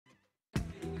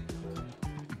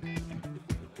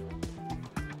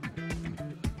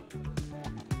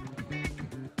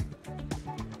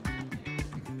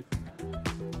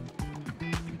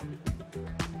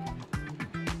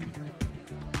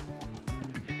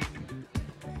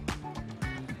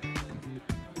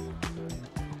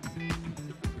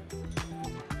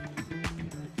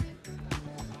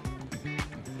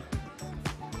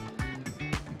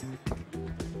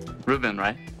Ruben,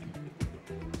 right?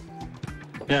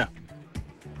 Yeah.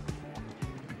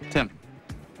 Tim.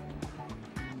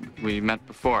 We met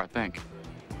before, I think.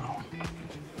 Oh.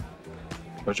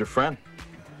 Where's your friend?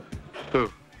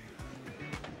 Who?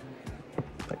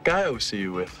 That guy I always see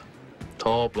you with.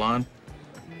 Tall, blonde.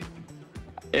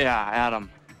 Yeah, Adam.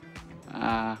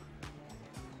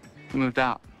 He moved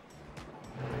out.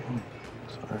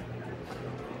 Sorry.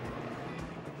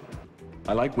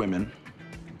 I like women.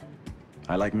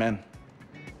 I like men.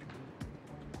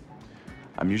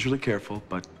 I'm usually careful,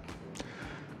 but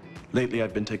lately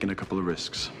I've been taking a couple of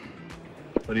risks.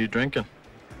 What are you drinking?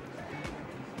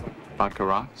 Vodka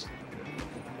rocks?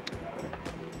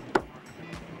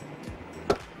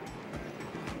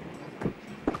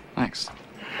 Thanks.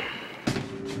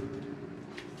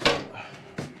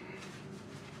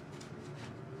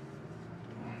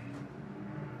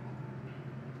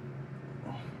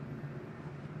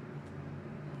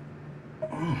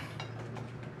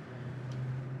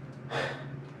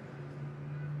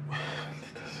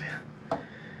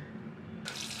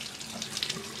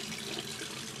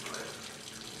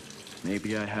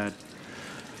 Maybe I had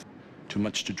too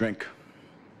much to drink.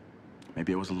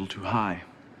 Maybe I was a little too high.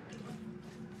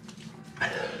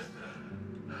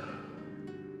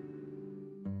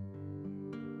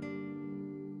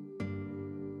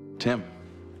 Tim.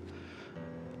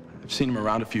 I've seen him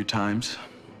around a few times.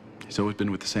 He's always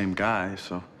been with the same guy,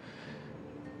 so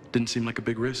didn't seem like a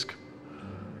big risk.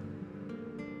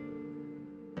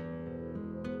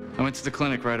 I went to the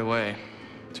clinic right away,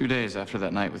 2 days after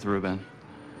that night with Ruben.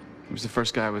 He was the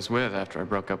first guy I was with after I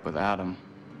broke up with Adam.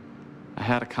 I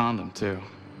had a condom, too.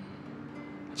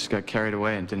 I just got carried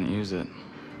away and didn't use it.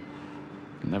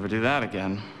 I'll never do that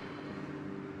again.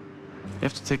 You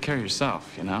have to take care of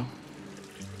yourself, you know?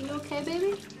 You okay,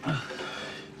 baby?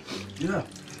 Yeah.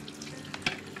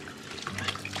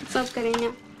 What's up,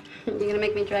 Christina? You gonna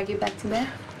make me drag you back to bed?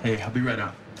 Hey, I'll be right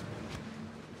out.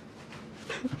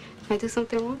 I do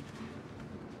something wrong?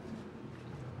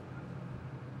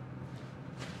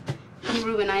 Hey,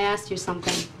 Ruben, I asked you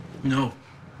something. No,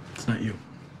 it's not you.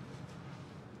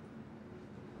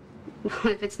 Well,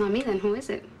 if it's not me, then who is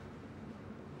it?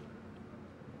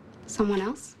 Someone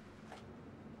else?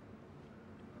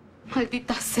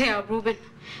 Maldita sea, Ruben.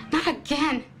 Not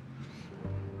again.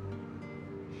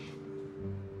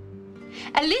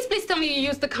 At least please tell me you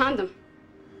used the condom.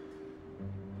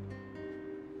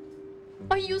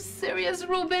 Are you serious,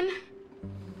 Ruben?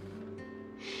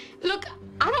 Look,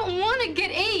 I don't want to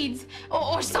get AIDS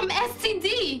or some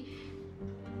STD.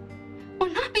 Or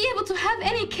not be able to have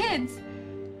any kids.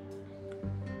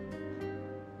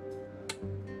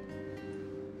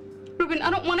 Ruben, I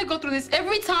don't want to go through this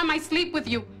every time I sleep with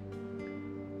you.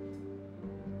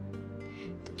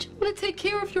 Don't you want to take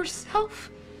care of yourself?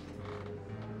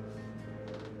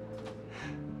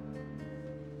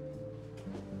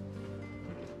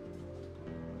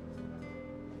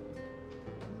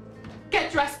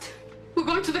 Get dressed. We're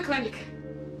going to the clinic.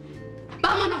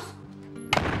 Vámonos.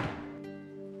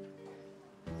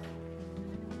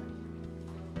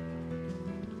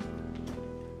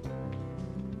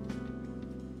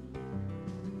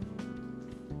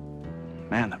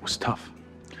 Man, that was tough.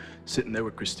 Sitting there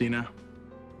with Christina.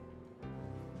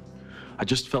 I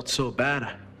just felt so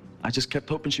bad. I just kept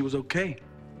hoping she was okay.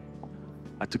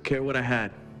 I took care of what I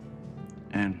had.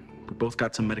 And we both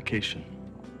got some medication.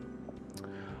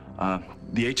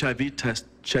 The HIV test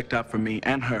checked out for me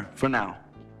and her for now.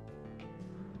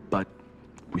 But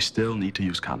we still need to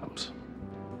use condoms.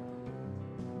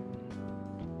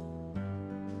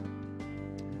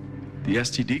 The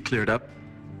STD cleared up.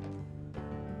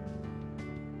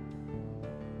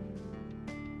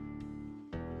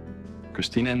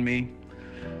 Christina and me,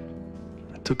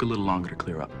 it took a little longer to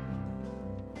clear up.